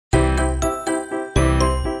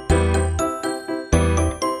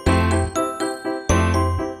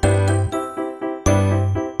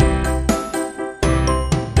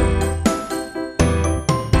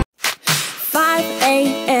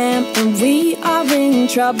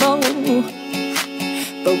trouble,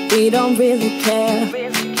 but we don't really care.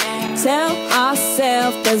 Tell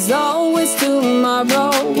ourselves there's always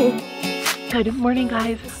tomorrow. Good morning,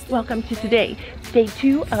 guys. Welcome to today, day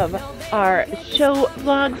 2 of our show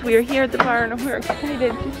vlogs. We are here at the barn and we're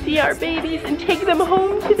excited to see our babies and take them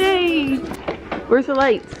home today. Where's the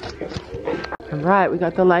lights? All right, we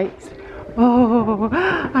got the lights. Oh,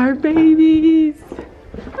 our babies.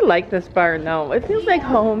 I like this barn though. It feels like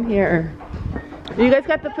home here. You guys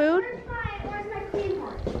got the food?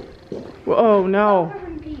 Oh no.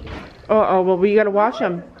 Uh-oh, well we gotta wash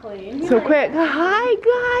them. So quick. Hi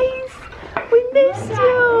guys. We missed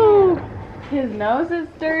you. His nose is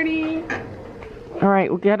dirty. All right,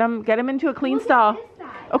 we'll get him into a clean stall.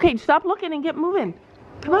 Okay, stop looking and get moving.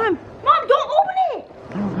 Come on. Mom, don't open it.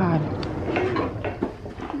 Oh God.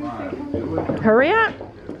 Hurry up.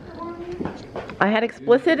 I had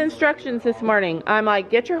explicit instructions this morning. I'm like,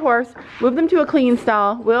 get your horse, move them to a clean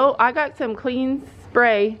stall. Will, I got some clean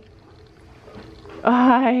spray.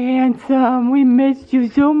 Hi, handsome. We missed you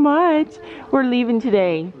so much. We're leaving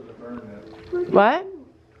today. What?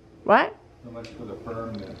 What? So much for the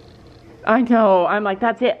firmness. I know. I'm like,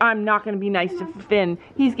 that's it. I'm not going to be nice to Finn.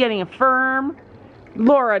 He's getting a firm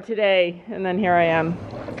Laura today. And then here I am.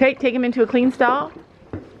 Okay, take him into a clean stall.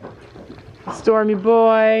 Stormy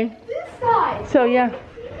boy. So yeah,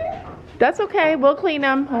 that's okay. We'll clean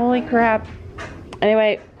them. Holy crap.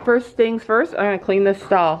 Anyway, first things first, I'm going to clean this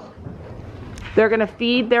stall. They're going to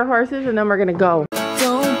feed their horses and then we're going to go.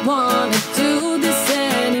 Don't want to do this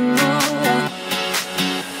anymore.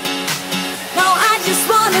 No, I just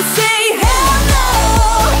want to say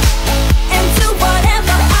hello and do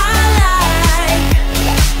whatever I like.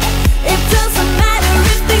 It doesn't matter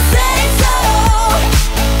if they say so,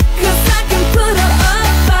 'cause I can put up a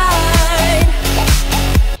fight.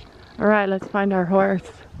 All right, let's find our horse.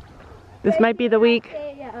 This might be the week.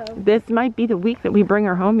 This might be the week that we bring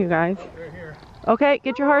her home, you guys. Okay,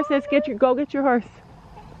 get your horses. Go get your horse.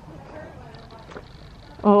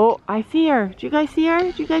 Oh, I see her. Did you guys see her?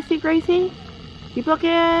 Did you guys see Gracie? Keep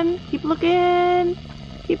looking. Keep looking.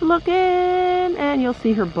 Keep looking. And you'll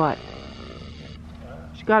see her butt.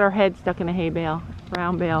 She got her head stuck in a hay bale.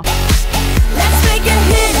 Brown bale. Let's make a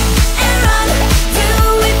hit and run. Do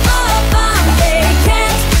it for fun. They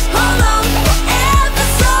can't hold on forever,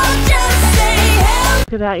 so just say hello.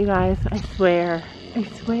 Look at that, you guys. I swear. I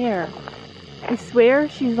swear. I swear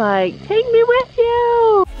she's like, take me with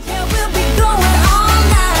you. Yeah, we'll be going all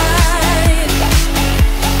night.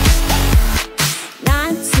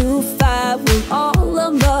 9 to 5, we're all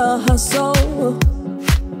on the hustle.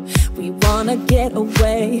 We wanna get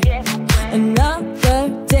away. Another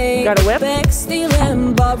day, Got a whip? beg, steal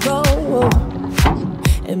and borrow.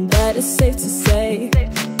 And that is safe to say.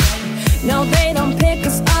 No, they don't pick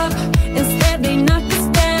us up. Instead, they knock us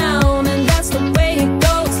down. And that's the way it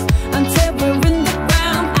goes until we're in the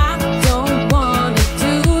ground. I don't want to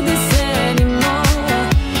do this anymore.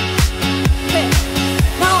 Hey.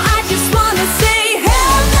 No, I just want to say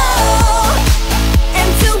hello and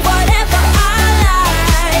do whatever I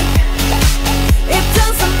like. It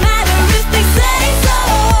doesn't matter if they say so,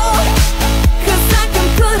 'cause I can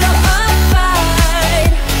put up a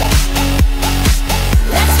fight.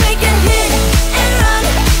 Let's make a hit and run.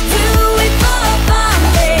 Do it for fun.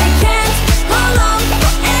 They can't hold on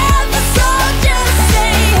forever, so just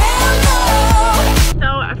say hello. So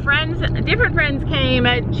different friends came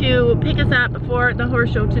to pick us up for the horse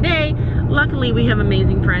show today. Luckily, we have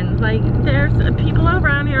amazing friends. Like, there's people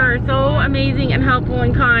around here are so amazing and helpful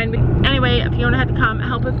and kind. Anyway, Fiona had to come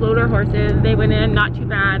help us load our horses. They went in, not too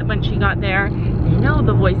bad when she got there. You know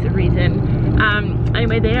the voice of reason.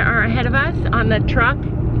 Anyway, they are ahead of us on the truck,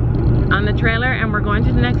 on the trailer, and we're going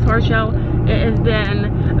to the next horse show. It has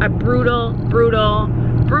been a brutal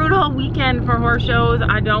weekend for horse shows.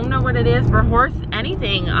 I don't know what it is for horse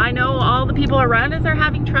anything. I know all the people around us are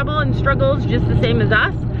having trouble and struggles just the same as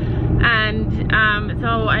us. And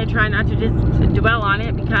so I try not to just dwell on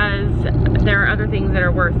it, because there are other things that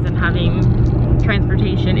are worse than having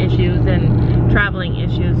transportation issues and traveling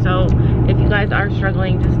issues. So if you guys are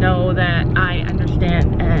struggling, just know that I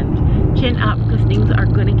understand and chin up, because things are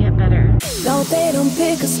gonna get better. No, they don't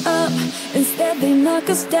pick us up. Instead, they knock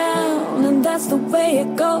us down. And that's the way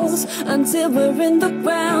it goes until we're in the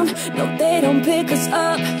ground. No, they don't pick us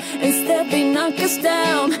up. Instead, they knock us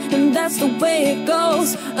down. And that's the way it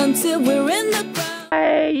goes until we're in the ground.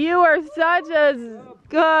 Hey, you are such a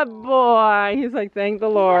good boy. He's like, thank the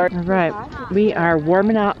Lord. All right, we are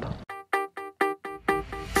warming up.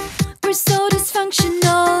 We're so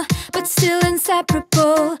dysfunctional, but still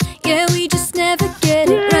inseparable. Yeah, we just never get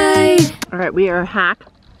it right. All right, we are hack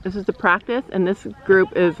This is the practice, and this group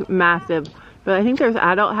is massive. But I think there's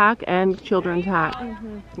adult hack and children's hack.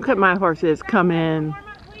 Look at my horses come in.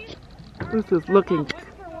 This is looking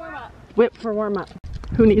whip for warm up.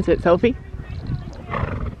 Who needs it, Sophie?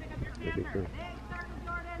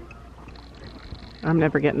 I'm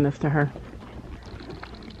never getting this to her.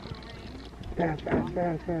 Fast, fast,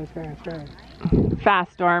 fast, fast, fast, fast.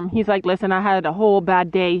 Fast, Storm. He's like, listen, I had a whole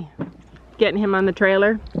bad day getting him on the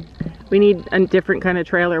trailer. We need a different kind of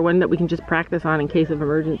trailer, one that we can just practice on in case of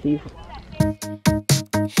emergencies.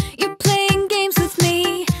 You're playing games with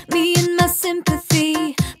me and my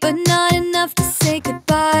sympathy, but not enough to say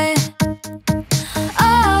goodbye.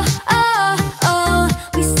 Oh, oh, oh,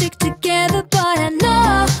 we stick together, but I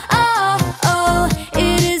know, oh, oh,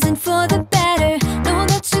 it isn't for the better. No,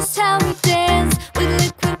 that's just how we dance, with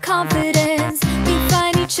liquid confidence. We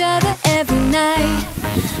find each other every night.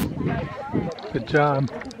 Good job.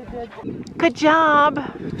 Good job.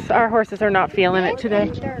 So our horses are not feeling it today.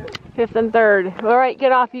 5th and 3rd. All right,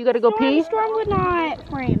 get off. You got to go pee. Storm would not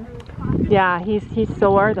frame. Yeah, he's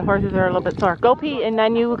sore. The horses are a little bit sore. Go pee, and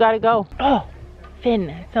then you got to go. Oh,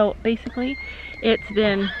 Finn. So basically, it's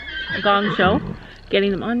been a gong show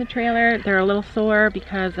getting them on the trailer. They're a little sore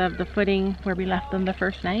because of the footing where we left them the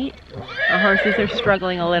first night. Our horses are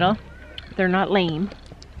struggling a little. They're not lame.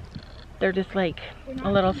 They're just like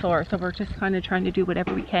a little sore, so we're just kind of trying to do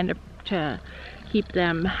whatever we can to keep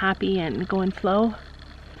them happy and going slow.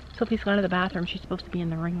 Sophie's gone to the bathroom. She's supposed to be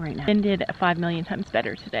in the ring right now. Finn did 5 million times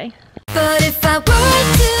better today. But if I were to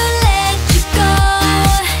let you go,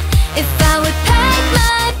 if I would pack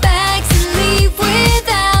my bags and leave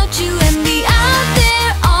without you and be out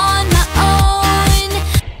there on my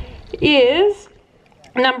own. Is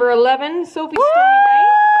number 11, Sophie Stormy Night.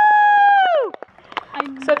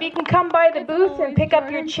 So if you can come by the booth and pick up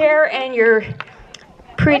your chair and your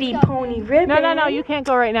pretty pony ribbon. No, you can't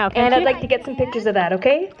go right now. And I'd like to get some pictures of that,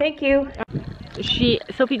 okay? Thank you.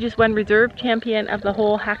 Sophie just won reserve champion of the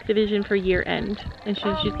whole hack division for year end, and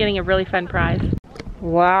she's getting a really fun prize.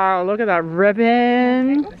 Wow, look at that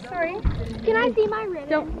ribbon. Sorry. Can I see my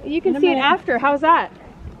ribbon? You can see it after. How's that?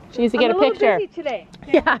 She needs to get a picture. I'm a little busy today.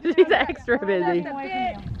 Yeah, she's extra busy.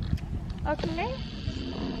 Okay.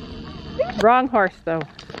 Wrong horse though.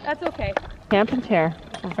 That's okay. Camping chair.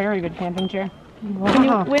 A very good camping chair. Wow. Can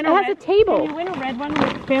you win it has a table. Can you win a red one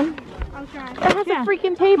with Pim? I'll try. It has a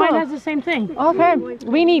freaking table. Mine has the same thing. Okay,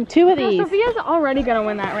 we need 2 of these. Sophia's already gonna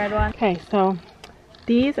win that red one. Okay, so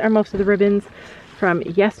these are most of the ribbons from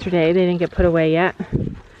yesterday. They didn't get put away yet.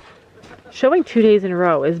 Showing 2 days in a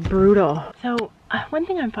row is brutal. So one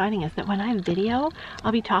thing I'm finding is that when I video,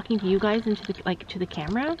 I'll be talking to you guys into the to the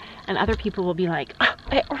camera, and other people will be like, oh,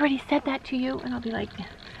 I already said that to you, and I'll be like,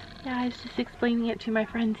 yeah, I was just explaining it to my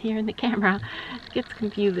friends here in the camera. It gets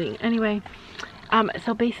confusing. Anyway,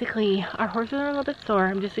 so basically our horses are a little bit sore.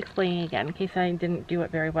 I'm just explaining again in case I didn't do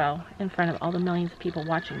it very well in front of all the millions of people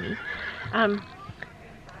watching me.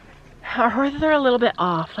 Our horses are a little bit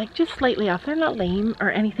off, like just slightly off. They're not lame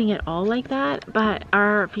or anything at all like that, but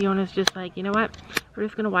our Fiona's just like, you know what, we're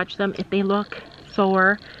just gonna watch them. If they look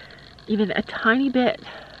sore, even a tiny bit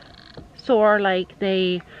sore, like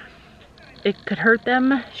it could hurt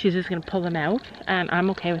them, she's just gonna pull them out, and I'm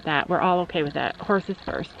okay with that. We're all okay with that. Horses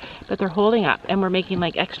first. But they're holding up, and we're making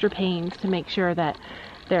like extra pains to make sure that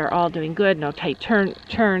they're all doing good. No tight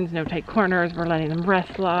turns, no tight corners. We're letting them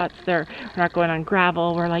rest lots. We're not going on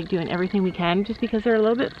gravel. We're like doing everything we can, just because they're a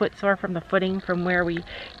little bit foot sore from the footing from where we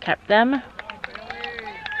kept them.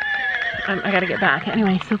 I gotta get back.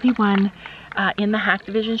 Anyway, Sophie won in the hack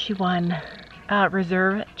division. She won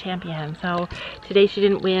reserve champion. So today she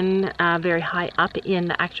didn't win very high up in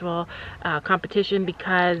the actual competition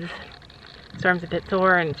because Storm's a bit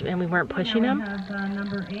sore and we weren't pushing him.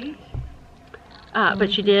 Number 8.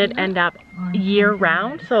 But she did end up year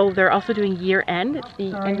round, so they're also doing year end. It's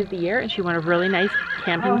the end of the year, and she won a really nice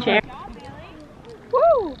camping chair.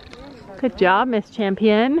 Woo! Good job, Miss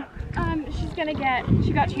Champion.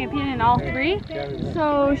 She got champion in all 3,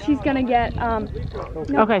 so she's gonna get,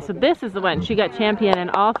 Okay, so this is the one. She got champion in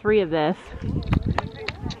all 3 of this.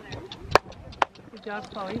 Good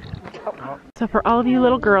job, Chloe. So for all of you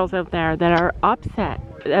little girls out there that are upset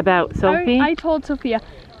about Sophie. I told Sophia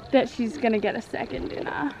that she's gonna get a second in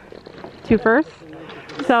 2 firsts?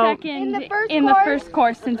 So second in the first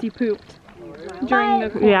course since you pooped during the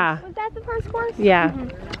course. Yeah. Was that the first course? Yeah.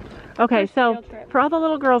 Okay, First so field trip. for all the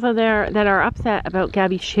little girls out there that are upset about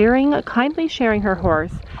Gabby kindly sharing her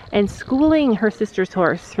horse and schooling her sister's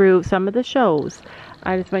horse through some of the shows,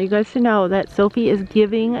 I just want you guys to know that Sophie is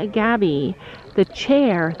giving Gabby the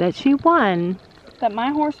chair that she won. That my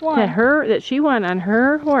horse won. That she won on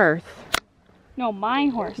her horse. No, mine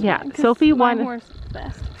horse. Yeah, won, 'cause Sophie my won. horse is the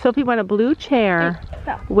best. Sophie won a blue chair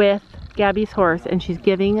with Gabby's horse, and she's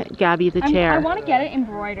giving Gabby the chair. I want to get it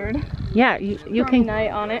embroidered. Yeah, you From can. Night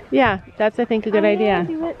on it. Yeah, that's I think a good idea.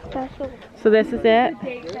 Do it special. So this is it. The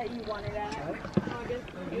date that you wanted at August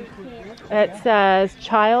 18th. It says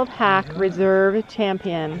Child Hack Reserve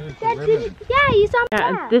Champion. Yeah, you saw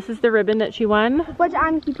Yeah, this is the ribbon that she won which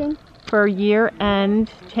I'm keeping. for year-end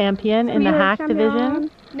champion in the hack division.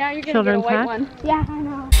 Now you're gonna Children's get a white hack. one. Yeah, I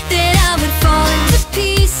know. Then I would fall into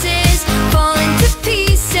pieces, fall into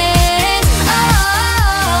pieces.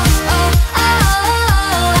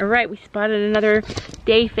 Oh. All right, we spotted another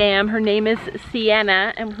day fam. Her name is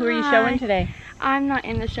Sienna, and who are you showing today? I'm not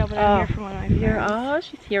in the show, but I'm here for one of my friends.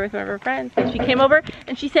 She's here with one of her friends. And she came over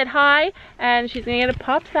and she said hi, and she's gonna get a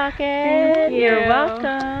pop socket. Thank you. You're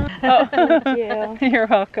welcome. Oh. Thank you. You're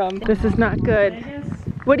welcome. This is not good.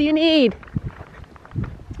 What do you need?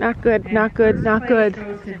 Not good, not good, not good.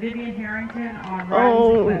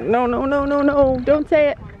 Oh, no, no, no, no, no. Don't say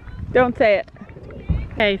it. Don't say it.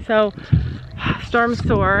 Okay, so storm's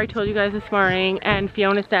sore. I told you guys this morning, and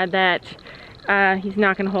Fiona said that he's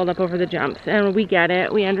not going to hold up over the jumps. And we get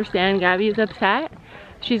it. We understand Gabby is upset.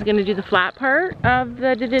 She's going to do the flat part of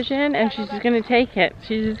the division, and she's just going to take it.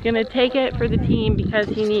 She's just going to take it for the team because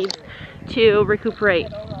he needs to recuperate.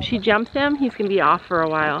 She jumps him, he's going to be off for a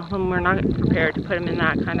while, and we're not prepared to put him in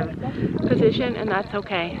that kind of position, and that's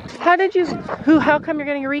okay. How come you're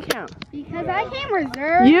getting a recount? Because I came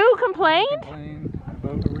reserved. You complained?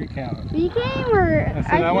 About the recount. You came or I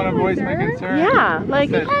said I want to voice my concern. Yeah,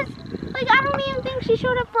 like, because I don't even think she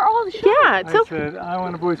showed up for all the shows. yeah, it's I okay. said I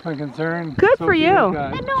want to voice my concern. Good for Sophie you.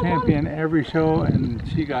 Got I know, champion every show, and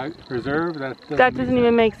she got reserved. That Doesn't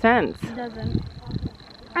even make sense. It doesn't.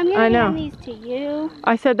 I'm I gonna know. hand these to you.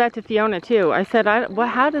 I said that to Fiona too. I said,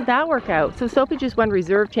 how did that work out? So Sophie just won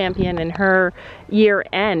reserve champion in her year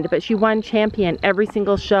end, but she won champion every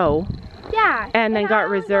single show. Yeah. And then got I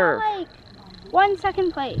was reserve. at, like 1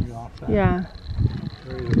 second place. Yeah.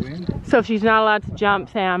 Ready to win? So she's not allowed to jump,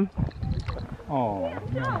 Sam. Oh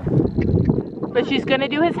no. But she's gonna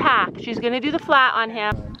do his hack. She's gonna do the flat on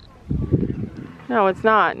him. No, it's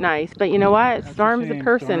not nice. But you know what? That's Storm's a shame,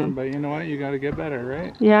 person. Storm, but you know what? You got to get better,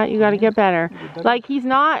 right? Yeah, you gotta get better. Like he's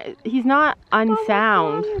not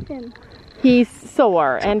unsound. He's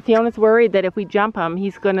sore, and Fiona's worried that if we jump him,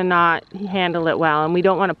 he's gonna not handle it well, and we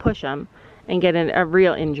don't want to push him and get a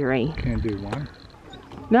real injury. Can't do one.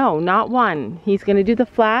 No, not one. He's gonna do the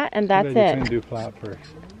flat, and that's You can it. do flat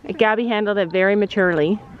first. Gabby handled it very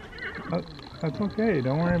maturely. That's okay.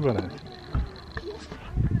 Don't worry about it.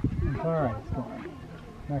 It's all right. Storm.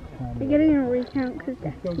 Next time. You're getting a recount because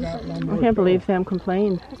We still got one I more can't show, believe Sam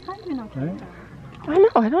complained. right? I know,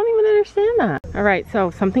 I don't even understand that. All right,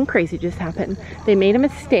 so something crazy just happened. They made a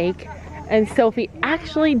mistake, and Sophie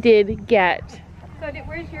actually did get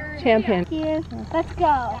where's your champion. Here. Let's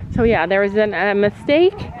go. So yeah, there was a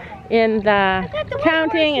mistake in the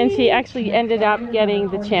counting, and she actually ended up getting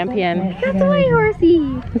the champion. That's the white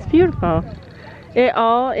horsey. It's beautiful. It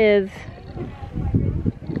all is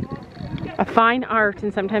a fine art,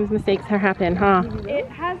 and sometimes mistakes happen, huh? It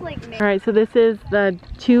has like. All right, so this is the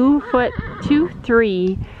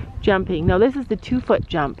 2'3" jumping. No, this is the 2-foot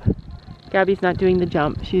jump. Gabby's not doing the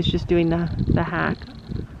jump. She's just doing the hack.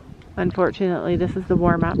 Unfortunately, this is the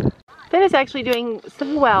warm-up. Finn is actually doing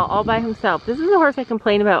so well all by himself. This is the horse I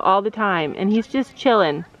complain about all the time, and he's just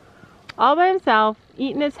chilling. All by himself,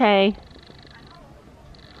 eating his hay.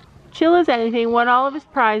 Chill as anything, won all of his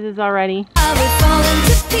prizes already. I would fall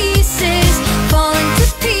into pieces, fall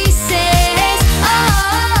into pieces.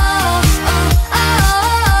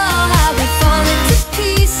 I would fall into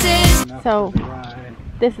pieces. So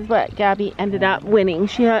this is what Gabby ended up winning.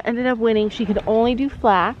 She ended up winning. She could only do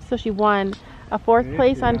flat, so she won a 4th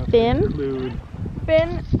place on Finn,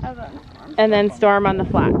 Finn, and then Storm on the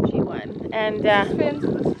flat. She won. And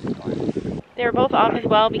they were both off as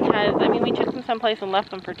well because, I mean, we took them someplace and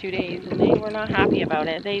left them for 2 days, and they were not happy about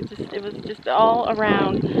it. It was just all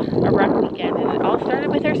around a rough weekend, and it all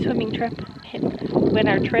started with our swimming trip when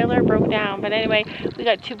our trailer broke down. But anyway,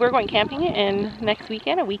 we're going camping in next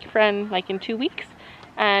weekend, a week from, like in 2 weeks,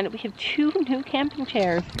 and we have 2 new camping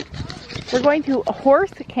chairs. We're going to a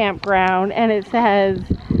horse campground, and it says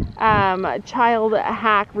Child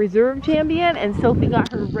Hack Reserve Champion, and Sophie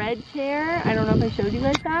got her red chair. I don't know if I showed you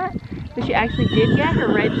guys that, but she actually did get her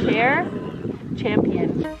red chair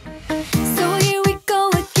champion. So here we go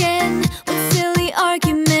again with silly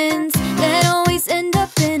arguments that always end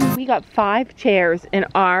up in. We got 5 chairs in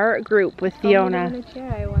our group with Fiona.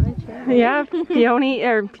 I want a chair. Yeah, Kaylee.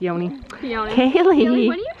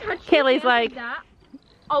 What do you touch? Kaylee's like,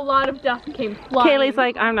 a lot of dust came flying. Kaylee's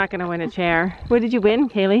like, I'm not gonna win a chair. What did you win,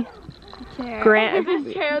 Kaylee? Grand,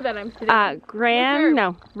 This chair that I'm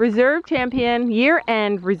sitting reserve champion,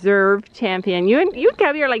 year-end reserve champion. You and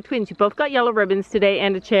Gabby are like twins. You both got yellow ribbons today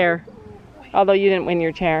and a chair. Although you didn't win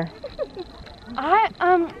your chair.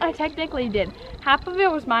 I technically did. Half of it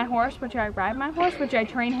was my horse, which I ride my horse, which I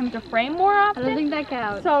train him to frame more often. I don't think that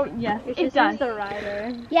counts. So yes, it does. The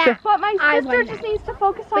rider. Yeah, but my sister just needs to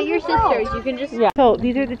focus on. But your sisters, you can just. Yeah. So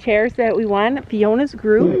these are the chairs that we won. Fiona's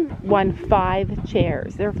group won 5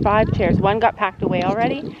 chairs. There are 5 chairs. One got packed away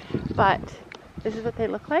already, but this is what they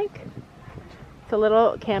look like. It's a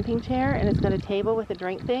little camping chair, and it's got a table with a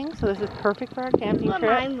drink thing. So this is perfect for our camping trip.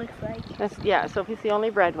 Mine looks like. Yeah, Sophie's the only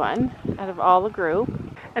red one out of all the group.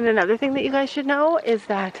 And another thing that you guys should know is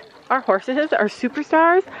that our horses are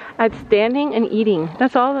superstars at standing and eating.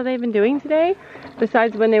 That's all that they've been doing today,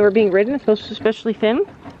 besides when they were being ridden, especially Finn.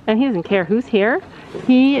 And he doesn't care who's here.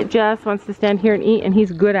 He just wants to stand here and eat, and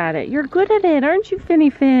he's good at it. You're good at it, aren't you, Finny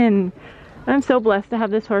Finn? I'm so blessed to have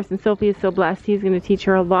this horse, and Sophie is so blessed. He's going to teach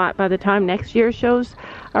her a lot. By the time next year's shows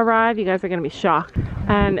arrive, you guys are going to be shocked.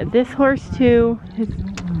 And this horse, too,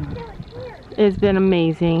 has been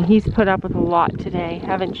amazing. He's put up with a lot today,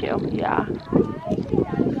 haven't you? Yeah.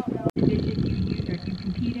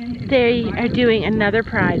 They are doing another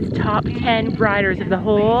prize. Top 10 riders of the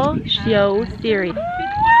whole show series.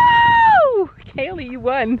 Woo! Kaylee, you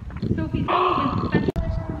won.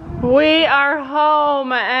 We are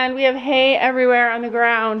home, and we have hay everywhere on the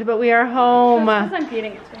ground, but we are home. Because I'm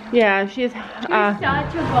feeding it to him. Yeah, she's Such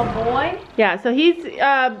a boy. yeah, so he's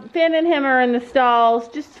Finn and him are in the stalls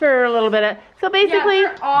just for a little bit. So basically,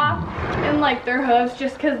 they're off and like their hooves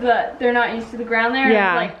just because they're not used to the ground there.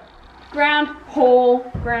 Yeah. It's like ground,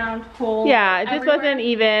 hole, ground, hole. yeah, it just everywhere. wasn't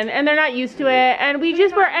even, and they're not used to it, and we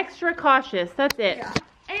just were extra cautious. That's it. Yeah.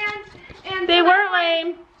 And They weren't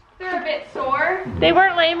lame. They're a bit sore. They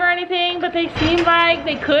weren't lame or anything, but they seemed like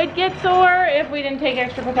they could get sore if we didn't take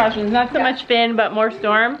extra precautions. Not so much Finn, but more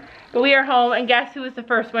Storm. But we are home, and guess who was the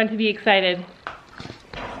first one to be excited?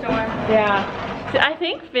 Storm. Yeah. So I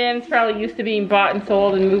think Finn's probably used to being bought and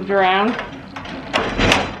sold and moved around,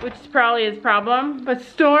 which is probably his problem. But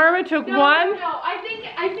Storm, it took one. No, I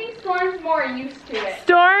think Storm's more used to it.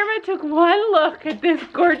 Storm, it took one look at this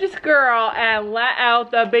gorgeous girl and let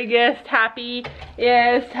out the biggest happy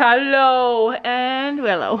hello and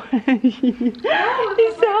Willow.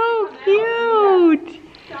 She's so cute.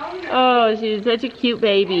 Oh, she's such a cute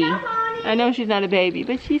baby. I know she's not a baby,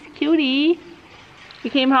 but she's a cutie. We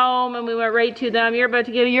came home and we went right to them.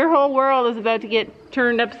 Your whole world is about to get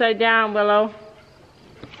turned upside down, Willow.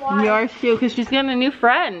 Why? Yours too, because she's getting a new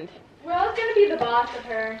friend. Willow's gonna be the boss of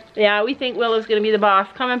her. Yeah, we think Willow's gonna be the boss.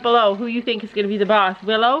 Comment below who you think is gonna be the boss,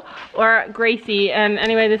 Willow or Gracie. And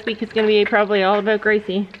anyway, this week is gonna be probably all about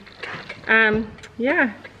Gracie.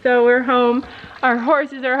 Yeah, so we're home. Our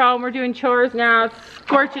horses are home. We're doing chores now. It's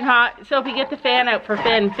scorching hot. Sophie, get the fan out for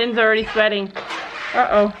Finn. Finn's already sweating.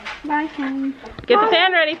 Uh-oh. Bye, Finn. Get the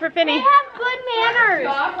fan ready for Finny. They have good manners.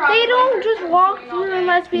 They don't just walk through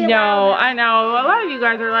unless we allow No, them. I know. A lot of you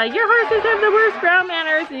guys are like, your horses have the worst ground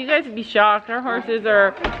manners, and you guys would be shocked. Our horses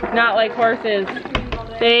are not like horses.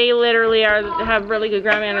 They literally have really good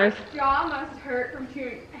ground manners. Jaw must hurt from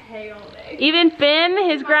chewing hay all day. Even Finn,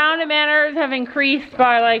 his ground manners have increased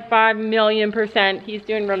by like 5,000,000%. He's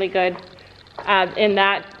doing really good in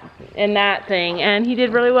that thing, and he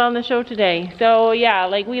did really well in the show today. So yeah,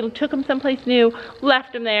 like we took him someplace new,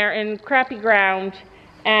 left him there in crappy ground,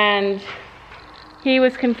 and he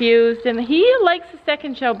was confused, and he likes the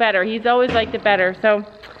second show better. He's always liked it better. So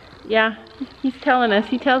yeah, he's telling us.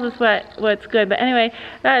 He tells us what's good. But anyway,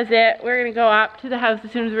 that is it. We're gonna go up to the house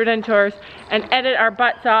as soon as we're done chores and edit our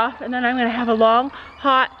butts off, and then I'm gonna have a long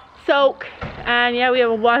hot soak. And yeah, we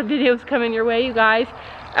have a lot of videos coming your way, you guys.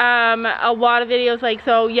 A lot of videos, like,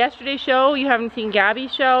 so yesterday's show, you haven't seen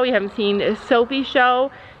Gabby's show, you haven't seen Sophie's show,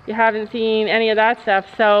 you haven't seen any of that stuff.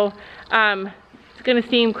 So it's gonna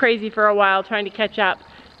seem crazy for a while trying to catch up.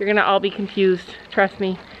 You're gonna all be confused, trust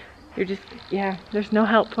me. You're just, yeah, there's no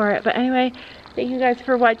help for it. But anyway, thank you guys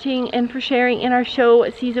for watching and for sharing in our show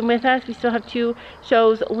season with us. We still have 2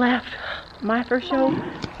 shows left. My first show.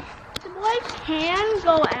 The boys can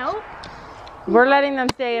go out. We're letting them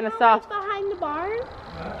stay in a soft. Behind the barn.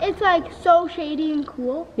 It's like so shady and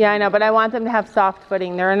cool. Yeah, I know, but I want them to have soft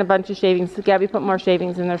footing. They're in a bunch of shavings. So Gabby put more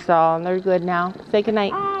shavings in their stall, and they're good now. Say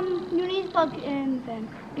goodnight. You need to plug in then.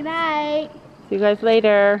 Good night. See you guys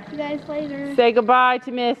later. See you guys later. Say goodbye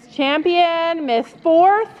to Miss Champion, Miss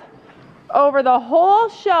 4th. Over the whole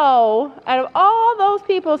show, out of all those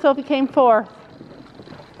people, Sophie came 4th.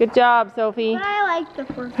 Good job, Sophie. But I like the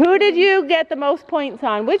first Who did you get the most points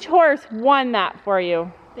on? Which horse won that for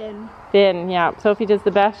you? Finn. Finn, yeah. Sophie does the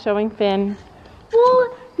best showing Finn.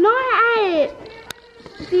 Well, not at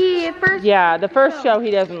the first. Yeah, the first show he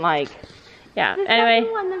doesn't like. Yeah, The anyway.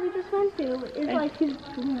 second one that we just went to is like his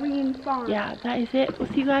green farm. Yeah, that is it. We'll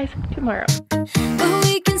see you guys tomorrow. But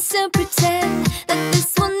we can still pretend that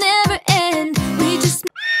this will never end. We just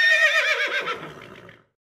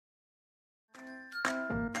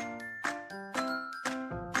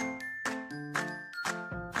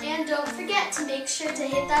And don't forget to make sure to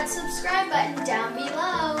hit that subscribe button down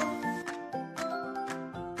below.